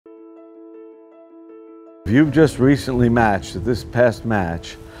you've just recently matched at this past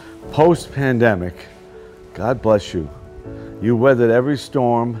match, post-pandemic, God bless you. You weathered every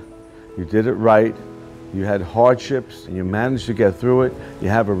storm, you did it right, you had hardships, and you managed to get through it. You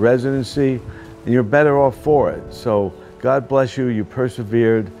have a residency, and you're better off for it. So God bless you, you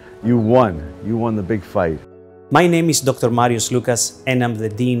persevered, you won the big fight. My name is Dr. Marius Lucas, and I'm the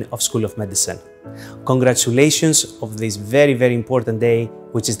Dean of School of Medicine. Congratulations on this very, very important day,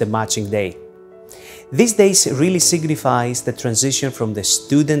 which is the matching day. This day really signifies the transition from the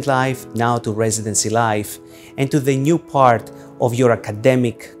student life now to residency life and to the new part of your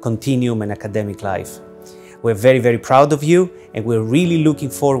academic continuum and academic life. We're very, very proud of you, and we're really looking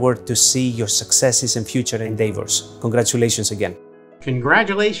forward to see your successes and future endeavors. Congratulations again.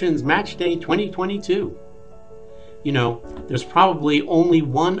 Congratulations, Match Day 2022. You know, there's probably only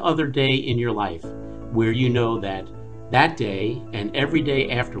one other day in your life where you know that that day and every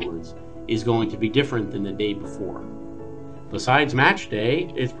day afterwards is going to be different than the day before. Besides Match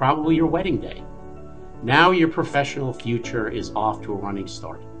Day, it's probably your wedding day. Now your professional future is off to a running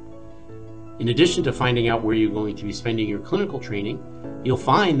start. In addition to finding out where you're going to be spending your clinical training, you'll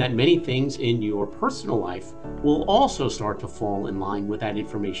find that many things in your personal life will also start to fall in line with that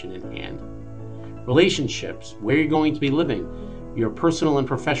information in hand. Relationships, where you're going to be living, your personal and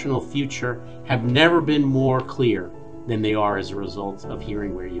professional future have never been more clear than they are as a result of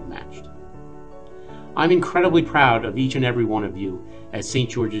hearing where you've matched. I'm incredibly proud of each and every one of you as St.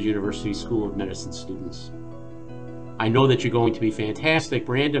 George's University School of Medicine students. I know that you're going to be fantastic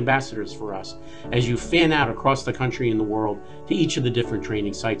brand ambassadors for us as you fan out across the country and the world to each of the different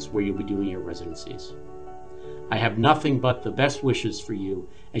training sites where you'll be doing your residencies. I have nothing but the best wishes for you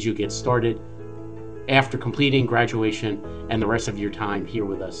as you get started after completing graduation and the rest of your time here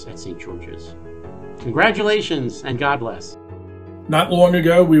with us at St. George's. Congratulations and God bless. Not long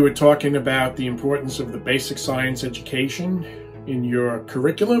ago, we were talking about the importance of the basic science education in your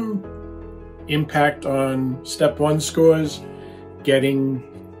curriculum, impact on Step 1 scores, getting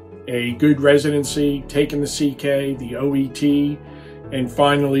a good residency, taking the CK, the OET, and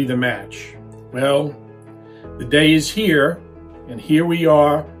finally the match. Well, the day is here, and here we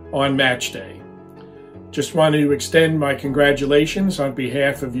are on Match Day. Just wanted to extend my congratulations on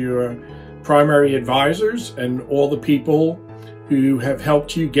behalf of your primary advisors and all the people who have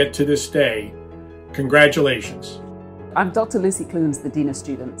helped you get to this day. Congratulations. I'm Dr. Lucy Clunes, the Dean of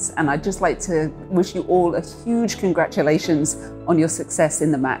Students, and I'd just like to wish you all a huge congratulations on your success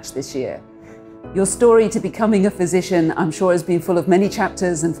in the match this year. Your story to becoming a physician, I'm sure, has been full of many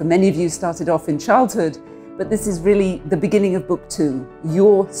chapters, and for many of you started off in childhood, but this is really the beginning of book 2,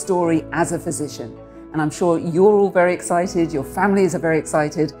 your story as a physician. And I'm sure you're all very excited, your families are very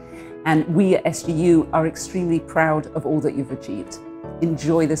excited, and we at SGU are extremely proud of all that you've achieved.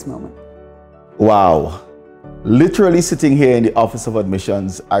 Enjoy this moment. Wow. Literally sitting here in the Office of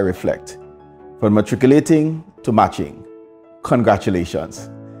Admissions, I reflect. From matriculating to matching,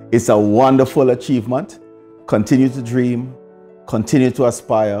 congratulations. It's a wonderful achievement. Continue to dream, continue to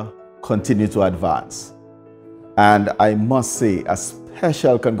aspire, continue to advance. And I must say a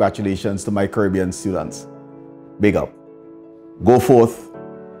special congratulations to my Caribbean students. Big up. Go forth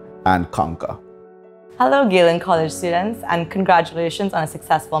and conquer. Hello Galen College students, and congratulations on a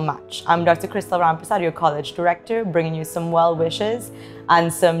successful match. I'm Dr. Crystal Ramprasad, your college director, bringing you some well wishes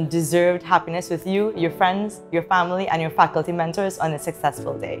and some deserved happiness with you, your friends, your family, and your faculty mentors on a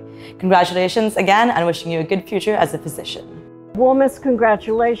successful day. Congratulations again, and wishing you a good future as a physician. Warmest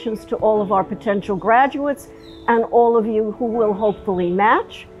congratulations to all of our potential graduates and all of you who will hopefully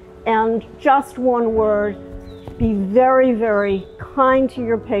match. And just one word, be very, very kind to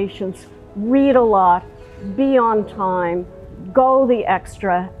your patients, read a lot, be on time, go the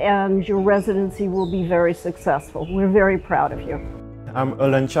extra, and your residency will be very successful. We're very proud of you. I'm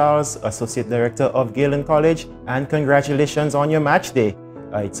Erlen Charles, Associate Director of Galen College, and congratulations on your match day.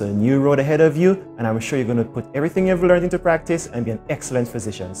 It's a new road ahead of you, and I'm sure you're going to put everything you've learned into practice and be an excellent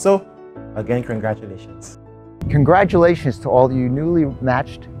physician. So, again, congratulations. Congratulations to all you newly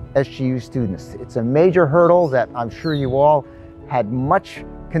matched SGU students. It's a major hurdle that I'm sure you all had much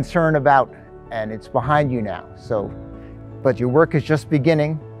concern about, and it's behind you now. But your work is just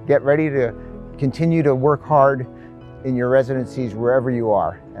beginning. Get ready to continue to work hard in your residencies wherever you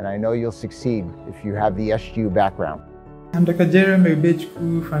are, and I know you'll succeed if you have the SGU background. I'm Dr. Jeremy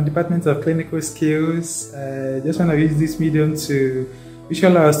Bechku from Department of Clinical Skills. Just want to use this medium to wish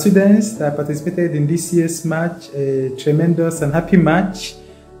all our students that participated in this year's match a tremendous and happy match.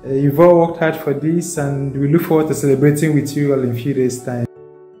 You've all worked hard for this, and we look forward to celebrating with you all in a few days' time.